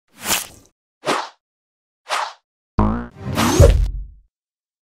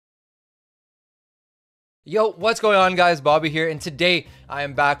Yo, what's going on, guys? Bobby here, and today I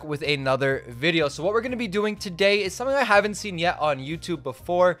am back with another video. So what we're going to be doing today is something I haven't seen yet on YouTube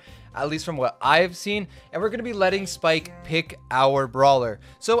before, at least from what I've seen, and we're going to be letting Spike pick our brawler.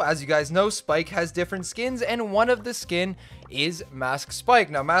 So as you guys know, Spike has different skins, and one of the skin is Mask Spike.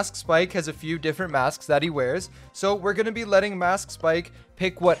 Now, Mask Spike has a few different masks that he wears, so we're going to be letting Mask Spike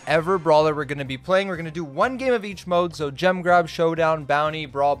pick whatever brawler we're going to be playing. We're going to do one game of each mode, so Gem Grab, Showdown, Bounty,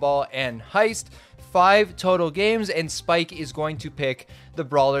 Brawl Ball, and Heist. 5 total games, and Spike is going to pick the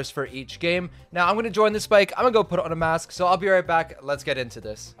brawlers for each game. Now I'm going to join the Spike. I'm gonna go put on a mask, so I'll be right back. Let's get into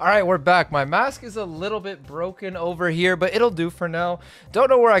this. All right, we're back. My mask is a little bit broken over here, but it'll do for now. Don't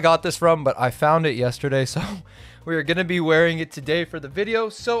know where I got this from, but I found it yesterday, so we're gonna be wearing it today for the video.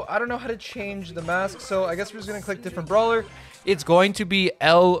 So I don't know how to change the mask, so I guess we're just gonna click different brawler. It's going to be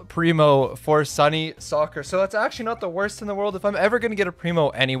El Primo for Sunny Soccer. So that's actually not the worst in the world. If I'm ever going to get a Primo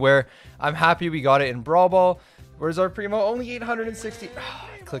anywhere, I'm happy we got it in Brawl Ball. Where's our Primo? Only 860.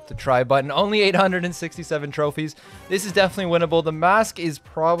 I clicked the try button. Only 867 trophies. This is definitely winnable. The mask is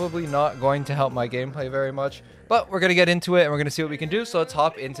probably not going to help my gameplay very much, but we're going to get into it and we're going to see what we can do. So let's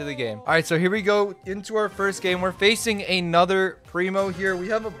hop into the game. All right, so here we go into our first game. We're facing another Primo here. We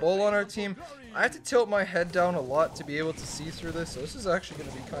have a bull on our team. I have to tilt my head down a lot to be able to see through this, so this is actually going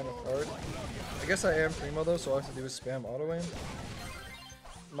to be kind of hard. I guess I am Primo though, so all I have to do is spam auto aim.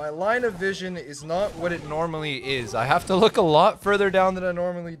 My line of vision is not what it normally is. I have to look a lot further down than I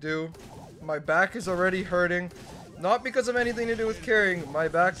normally do. My back is already hurting. Not because of anything to do with carrying. My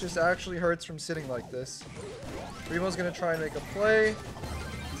back just actually hurts from sitting like this. Primo's going to try and make a play.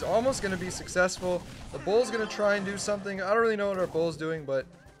 He's almost going to be successful. The bull's going to try and do something. I don't really know what our bull's doing, but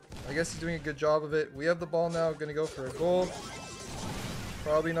I guess he's doing a good job of it. We have the ball now. Going to go for a goal.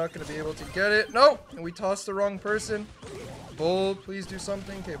 Probably not going to be able to get it. No! And we tossed the wrong person. Bull, please do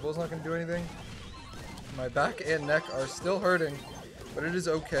something. Okay, bull's not going to do anything. My back and neck are still hurting, but it is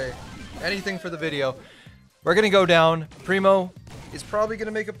okay. Anything for the video. We're going to go down. Primo is probably going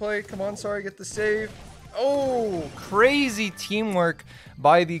to make a play. Come on, sorry, get the save. Oh, crazy teamwork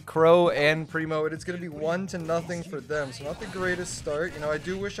by the Crow and Primo. It is going to be 1-0 for them, so not the greatest start. You know, I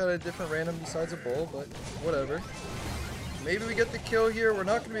do wish I had a different random besides a bull, but whatever. Maybe we get the kill here. We're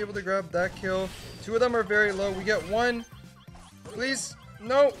not going to be able to grab that kill. 2 of them are very low. We get 1. Please.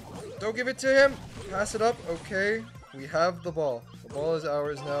 No. Don't give it to him. Pass it up. Okay. We have the ball. The ball is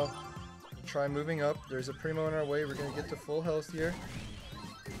ours now. Try moving up. There's a Primo in our way. We're going to get to full health here.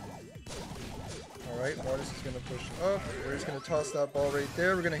 Alright, Mortis is going to push up. We're just going to toss that ball right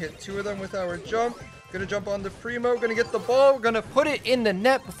there. We're going to hit 2 of them with our jump. Going to jump on the Primo. Going to get the ball. We're going to put it in the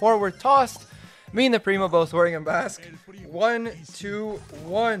net before we're tossed. Me and the Primo both wearing a mask. 1, 2,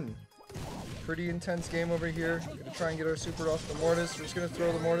 1. Pretty intense game over here. Going to try and get our super off the Mortis. We're just going to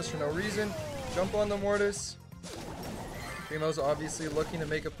throw the Mortis for no reason. Jump on the Mortis. Primo's obviously looking to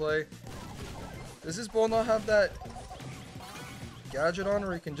make a play. Does this bull not have that gadget on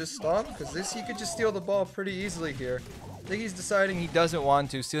where he can just stop? Because he could just steal the ball pretty easily here. I think he's deciding he doesn't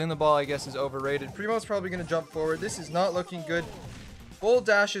want to. Stealing the ball, I guess, is overrated. Primo's probably going to jump forward. This is not looking good. Bull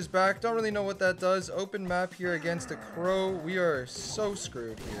dashes back. Don't really know what that does. Open map here against a Crow. We are so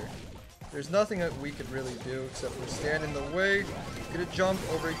screwed here. There's nothing that we could really do except for stand in the way. Gonna jump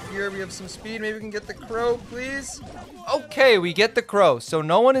over here. We have some speed. Maybe we can get the Crow, please. Okay, we get the Crow. So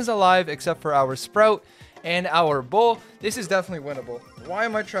no one is alive except for our Sprout and our Bull. This is definitely winnable. Why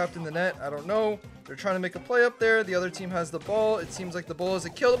am I trapped in the net? I don't know. They're trying to make a play up there. The other team has the ball. It seems like the Bull is a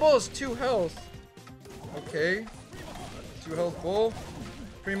kill. The Bull is 2 health. Okay. 2 health Bull.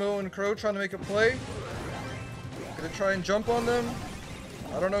 Primo and Crow trying to make a play. Gonna try and jump on them.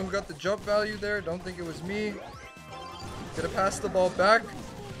 I don't know who got the jump value there. Don't think it was me. Gonna pass the ball back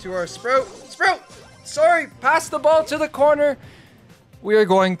to our Sprout. Sprout! Sorry! Pass the ball to the corner. We are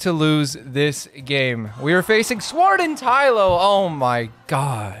going to lose this game. We are facing Sword and Tylo. Oh my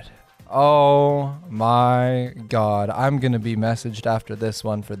god. Oh my god. I'm going to be messaged after this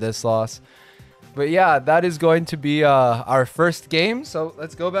one for this loss. But yeah, that is going to be our first game. So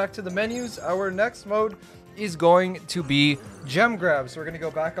let's go back to the menus. Our next mode is going to be Gem Grab. So we're going to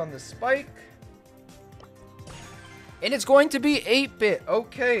go back on the Spike. And it's going to be 8-bit.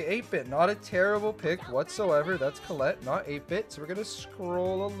 Okay, 8-bit. Not a terrible pick whatsoever. That's Colette, not 8-bit. So we're going to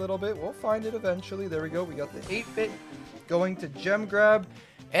scroll a little bit. We'll find it eventually. There we go. We got the 8-bit going to Gem Grab.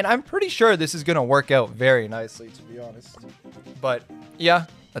 And I'm pretty sure this is going to work out very nicely, to be honest. But yeah,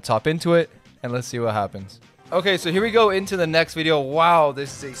 let's hop into it and let's see what happens. Okay, so here we go into the next video. Wow,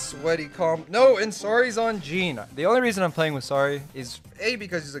 this is a sweaty comp. No, and Sari's on Gene. The only reason I'm playing with Sari is A,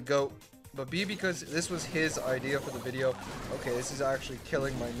 because he's a GOAT. But B, because this was his idea for the video. Okay, this is actually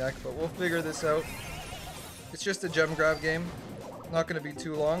killing my neck, but we'll figure this out. It's just a gem grab game. Not going to be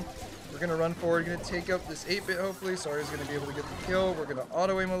too long. We're going to run forward. Going to take out this 8-bit, hopefully. Sorry, he's going to be able to get the kill. We're going to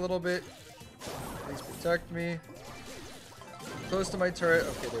auto-aim a little bit. Please protect me. Close to my turret.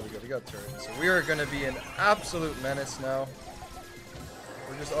 Okay, there we go. We got turret. So we are going to be an absolute menace now.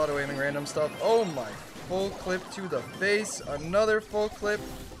 We're just auto-aiming random stuff. Oh my. Full clip to the face. Another full clip.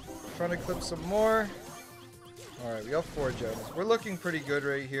 Trying to clip some more. Alright, we got 4 gems. We're looking pretty good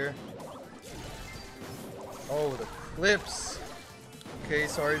right here. Oh, the clips. Okay,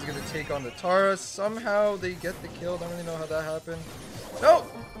 sorry, he's going to take on the Tara. Somehow they get the kill. Don't really know how that happened. No!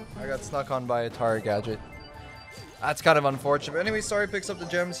 I got snuck on by a Tara gadget. That's kind of unfortunate. But anyway, sorry picks up the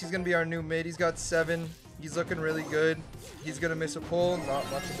gems. He's going to be our new mid. He's got 7. He's looking really good. He's going to miss a pull. Not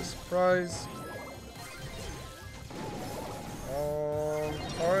much of a surprise.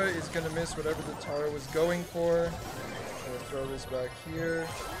 Tara is going to miss whatever the Tara was going for. I'm going to throw this back here.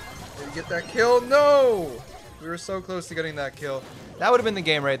 Did he get that kill? No! We were so close to getting that kill. That would have been the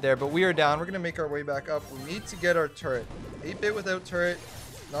game right there, but we are down. We're going to make our way back up. We need to get our turret. 8-bit without turret,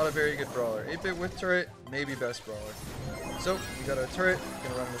 not a very good brawler. 8-bit with turret, maybe best brawler. So, we got our turret. We're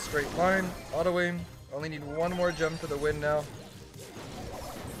going to run in a straight line. Auto-aim. Only need 1 more gem for the win now.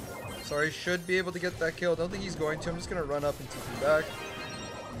 Sorry, should be able to get that kill. Don't think he's going to. I'm just going to run up and TP back.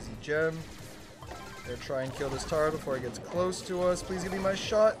 Easy gem. Gonna try and kill this Tara before he gets close to us. Please give me my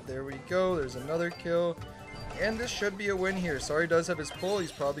shot. There we go. There's another kill. And this should be a win here. Sorry does have his pull.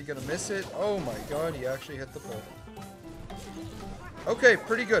 He's probably going to miss it. Oh my god, he actually hit the pull. Okay,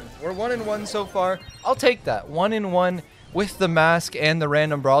 pretty good. We're 1-1 so far. I'll take that. 1-1 with the mask and the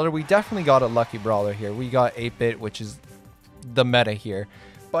random brawler. We definitely got a lucky brawler here. We got 8-bit, which is the meta here.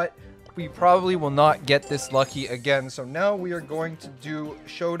 But we probably will not get this lucky again. So now we are going to do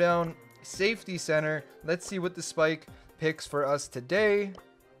Showdown Safety Center. Let's see what the Spike picks for us today.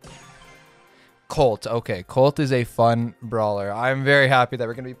 Colt. Okay, Colt is a fun brawler. I'm very happy that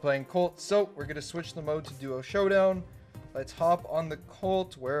we're going to be playing Colt. So we're going to switch the mode to Duo Showdown. Let's hop on the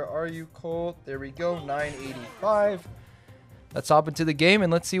Colt. Where are you, Colt? There we go, 985. Let's hop into the game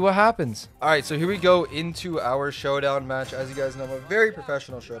and let's see what happens. All right, so here we go into our Showdown match. As you guys know, I'm a very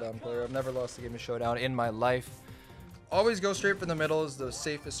professional Showdown player. I've never lost a game of Showdown in my life. Always go straight for the middle is the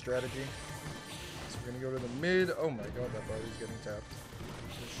safest strategy. So we're going to go to the mid. Oh my god, that Barbie's getting tapped.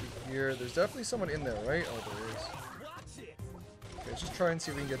 Shoot here. There's definitely someone in there, right? Oh, there is. Okay, let's just try and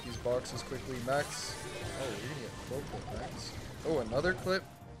see if we can get these boxes quickly. Max. Oh, we're going to get full clip, Max. Oh, another clip.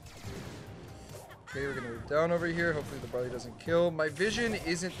 Okay, we're going to move down over here. Hopefully the Barbie doesn't kill. My vision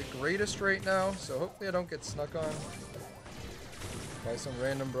isn't the greatest right now, so hopefully I don't get snuck on by some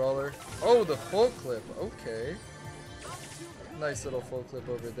random brawler. Oh, the full clip. Okay. Nice little full clip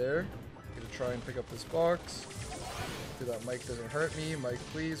over there. Gonna try and pick up this box. Hopefully that Mike doesn't hurt me. Mike,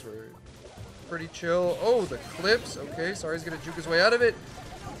 please. We're pretty chill. Oh, the clips. Okay, sorry, he's gonna juke his way out of it.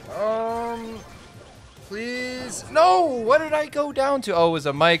 Please. No! What did I go down to? Oh, it was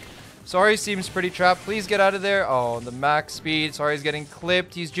a Mike. Sorry, seems pretty trapped. Please get out of there. Oh, the max speed. Sorry, he's getting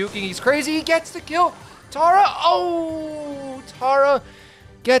clipped. He's juking. He's crazy. He gets the kill. Tara. Oh, Tara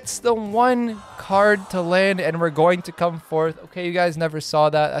gets the 1 card to land, and we're going to come forth. Okay, you guys never saw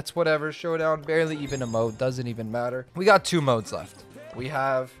that. That's whatever. Showdown, barely even a mode. Doesn't even matter. We got 2 modes left. We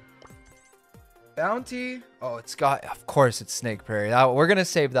have Bounty. Oh, it's got, of course, it's Snake Prairie. We're going to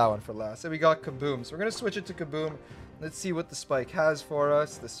save that one for last. And we got Kaboom. So we're going to switch it to Kaboom. Let's see what the Spike has for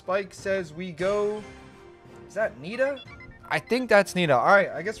us. The Spike says we go... Is that Nita? I think that's Nita. Alright,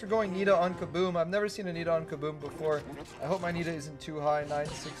 I guess we're going Nita on Kaboom. I've never seen a Nita on Kaboom before. I hope my Nita isn't too high.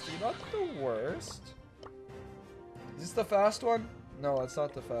 960. Not the worst. Is this the fast one? No, it's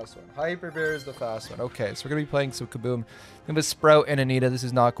not the fast one. Hyper Bear is the fast one. Okay, so we're going to be playing some Kaboom. I'm going to Sprout and a Nita. This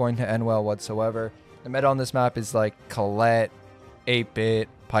is not going to end well whatsoever. The meta on this map is like Colette, 8-bit,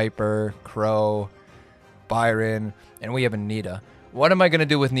 Piper, Crow, Byron, and we have a Nita. What am I going to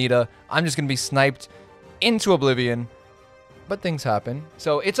do with Nita? I'm just going to be sniped into oblivion. But things happen.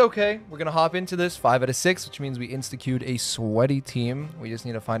 So it's okay. We're going to hop into this 5 out of 6, which means we insta-queued a sweaty team. We just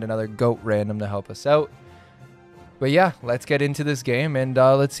need to find another GOAT random to help us out. But yeah, let's get into this game and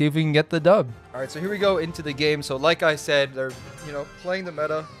let's see if we can get the dub. All right, so here we go into the game. So like I said, they're, playing the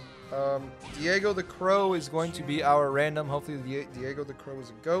meta. Diego the Crow is going to be our random. Hopefully Diego the Crow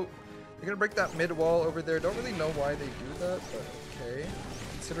is a GOAT. They're going to break that mid wall over there. Don't really know why they do that, but okay.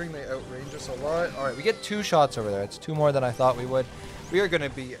 Considering they outrange us a lot. All right, we get 2 shots over there. It's 2 more than I thought we would. We are going to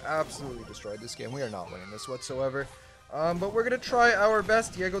be absolutely destroyed this game. We are not winning this whatsoever. But we're going to try our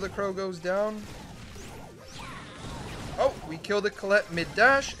best. Diego the Crow goes down. Oh, we killed the Colette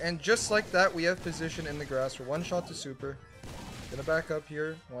mid-dash. And just like that, we have position in the grass for 1 shot to super. Gonna back up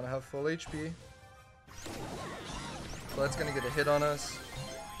here. Want to have full HP. Colette's gonna get a hit on us.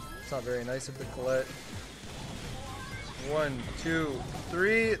 It's not very nice of the Colette. 1, 2,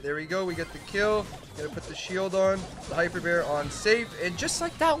 3. There we go. We get the kill. Gotta put the shield on. The Hyper Bear on safe. And just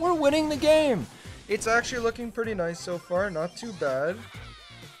like that, we're winning the game. It's actually looking pretty nice so far. Not too bad.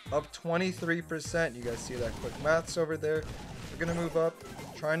 Up 23%. You guys see that quick maths over there. We're gonna move up.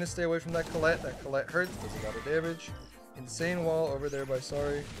 Trying to stay away from that Colette. That Colette hurts. Does a lot of damage. Insane wall over there by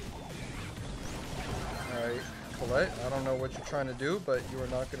Sorry. Alright, Colette. I don't know what you're trying to do, but you are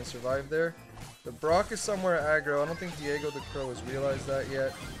not gonna survive there. The Brock is somewhere aggro. I don't think Diego the Crow has realized that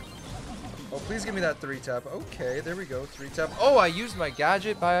yet. Oh, please give me that 3-tap. Okay, there we go. 3-tap. Oh, I used my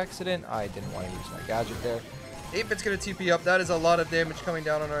gadget by accident. I didn't want to use my gadget there. 8-bit's going to TP up. That is a lot of damage coming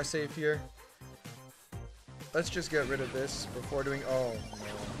down on our safe here. Let's just get rid of this before doing... Oh, no.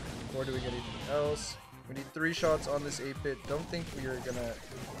 Before doing anything else. We need 3 shots on this 8-bit. Don't think we are going to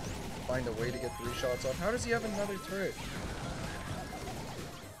find a way to get 3 shots off. How does he have another turret?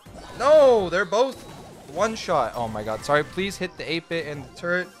 No, they're both one shot. Oh my god. Sorry, please hit the 8-bit and the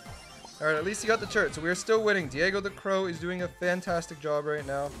turret. Alright, at least he got the turret, so we are still winning. Diego the Crow is doing a fantastic job right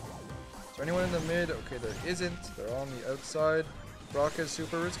now. Is there anyone in the mid? Okay, there isn't. They're all on the outside. Brock is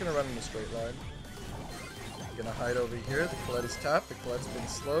super. We're just going to run in a straight line. We're going to hide over here. The Colette is tapped. The Colette's been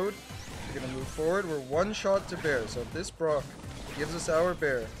slowed. We're going to move forward. We're one shot to bear. So if this Brock gives us our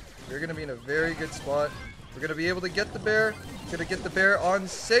bear, we're going to be in a very good spot. We're going to be able to get the bear. We're going to get the bear on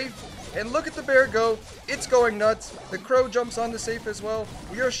safe. And look at the bear go. It's going nuts. The Crow jumps on the safe as well.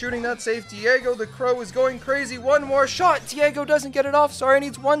 We are shooting that safe. Diego the Crow is going crazy. One more shot. Diego doesn't get it off. Sorry,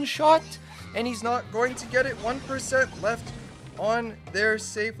 needs one shot. And he's not going to get it. 1% left on their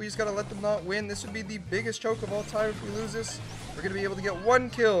safe. We just got to let them not win. This would be the biggest choke of all time if we lose this. We're going to be able to get 1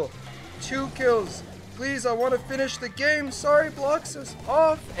 kill. 2 kills. Please, I want to finish the game. Sorry, blocks us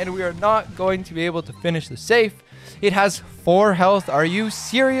off. And we are not going to be able to finish the safe. It has 4 health. Are you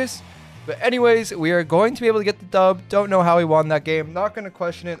serious? But anyways, we are going to be able to get the dub. Don't know how we won that game. Not going to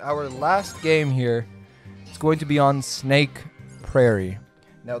question it. Our last game here is going to be on Snake Prairie.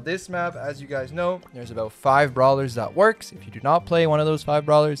 Now this map, as you guys know, there's about 5 brawlers that works. If you do not play one of those 5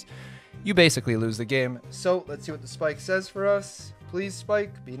 brawlers, you basically lose the game. So let's see what the Spike says for us. Please,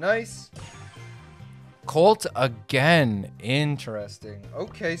 Spike, be nice. Colt again. Interesting.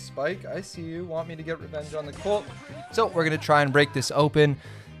 Okay, Spike, I see you. Want me to get revenge on the Colt? So we're going to try and break this open.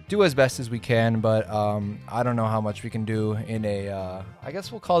 Do as best as we can, but I don't know how much we can do in a, I guess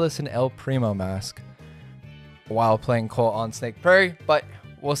we'll call this an El Primo mask while playing Colt on Snake Prairie, but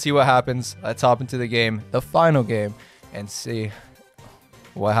we'll see what happens. Let's hop into the game, the final game, and see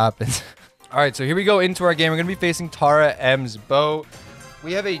what happens. All right, so here we go into our game. We're going to be facing Tara M's Bow.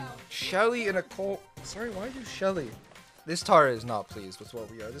 We have a Shelly and a Colt. Sorry, why do Shelly? This Tara is not pleased with what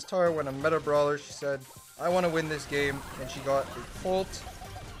we are. This Tara, when I met a brawler, she said, I want to win this game, and she got a Colt.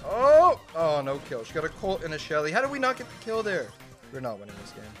 Oh, no kill. She got a Colt and a Shelly. How did we not get the kill there? We're not winning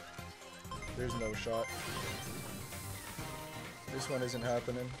this game. There's no shot. This one isn't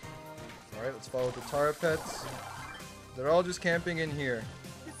happening. All right, let's follow the Tara pets. They're all just camping in here.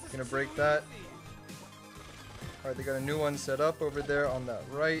 Gonna break that. All right, they got a new one set up over there on that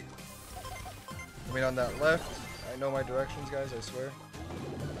right. I mean, on that left. I know my directions, guys, I swear.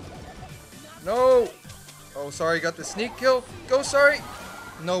 No! Oh, sorry, got the sneak kill. Go, sorry!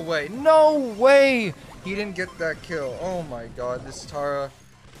 No way. No way! He didn't get that kill. Oh my god, this Tara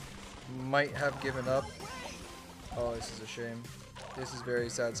might have given up. Oh, this is a shame. This is very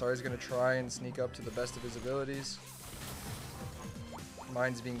sad. Sorry's gonna try and sneak up to the best of his abilities.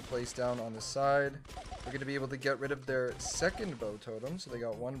 Mine's being placed down on the side. We're gonna be able to get rid of their second bow totem, so they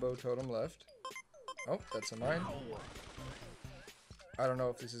got 1 bow totem left. Oh, that's a mine. I don't know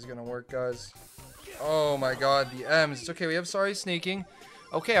if this is gonna work, guys. Oh my god, the M's. It's okay, we have Sorry sneaking.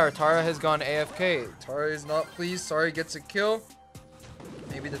 Okay, our Tara has gone AFK. Tara is not pleased. Sorry gets a kill.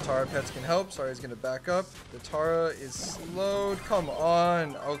 Maybe the Tara pets can help. Sorry is going to back up. The Tara is slowed. Come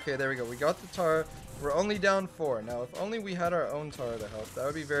on. Okay, there we go. We got the Tara. We're only down 4. Now, if only we had our own Tara to help, that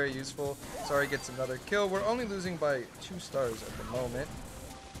would be very useful. Sorry gets another kill. We're only losing by 2 stars at the moment.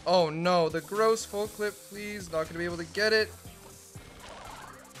 Oh no, the gross full clip, please. Not going to be able to get it.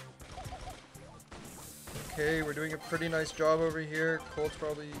 Okay, we're doing a pretty nice job over here. Colt's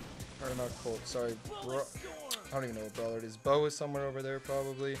probably, or not Colt, sorry. I don't even know what brawler it is. Bow is somewhere over there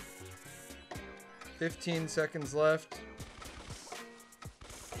probably. 15 seconds left.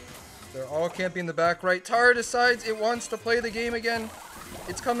 They're all camping in the back right. Tara decides it wants to play the game again.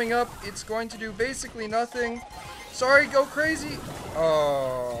 It's coming up. It's going to do basically nothing. Sorry, go crazy.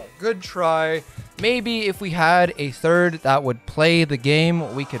 Oh, good try. Maybe if we had a third that would play the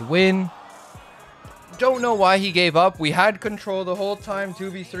game, we could win. don't know why he gave up. We had control the whole time,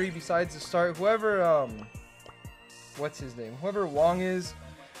 2v3 besides the start. Whoever, what's his name? Whoever Wong is,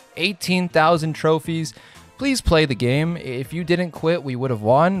 18,000 trophies. Please play the game. If you didn't quit, we would have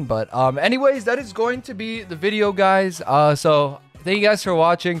won. But anyways, that is going to be the video, guys. So thank you guys for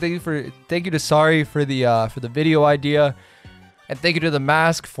watching. Thank you to Sorry for the video idea. And thank you to the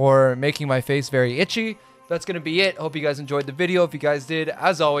mask for making my face very itchy. That's going to be it. Hope you guys enjoyed the video. If you guys did,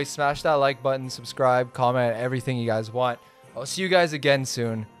 as always, smash that like button, subscribe, comment, everything you guys want. I'll see you guys again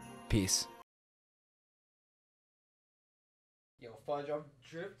soon. Peace. Yo, Fudge, I'm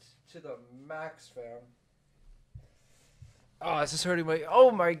dripped to the max, fam. Oh, this is hurting my...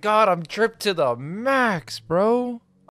 Oh my god, I'm dripped to the max, bro.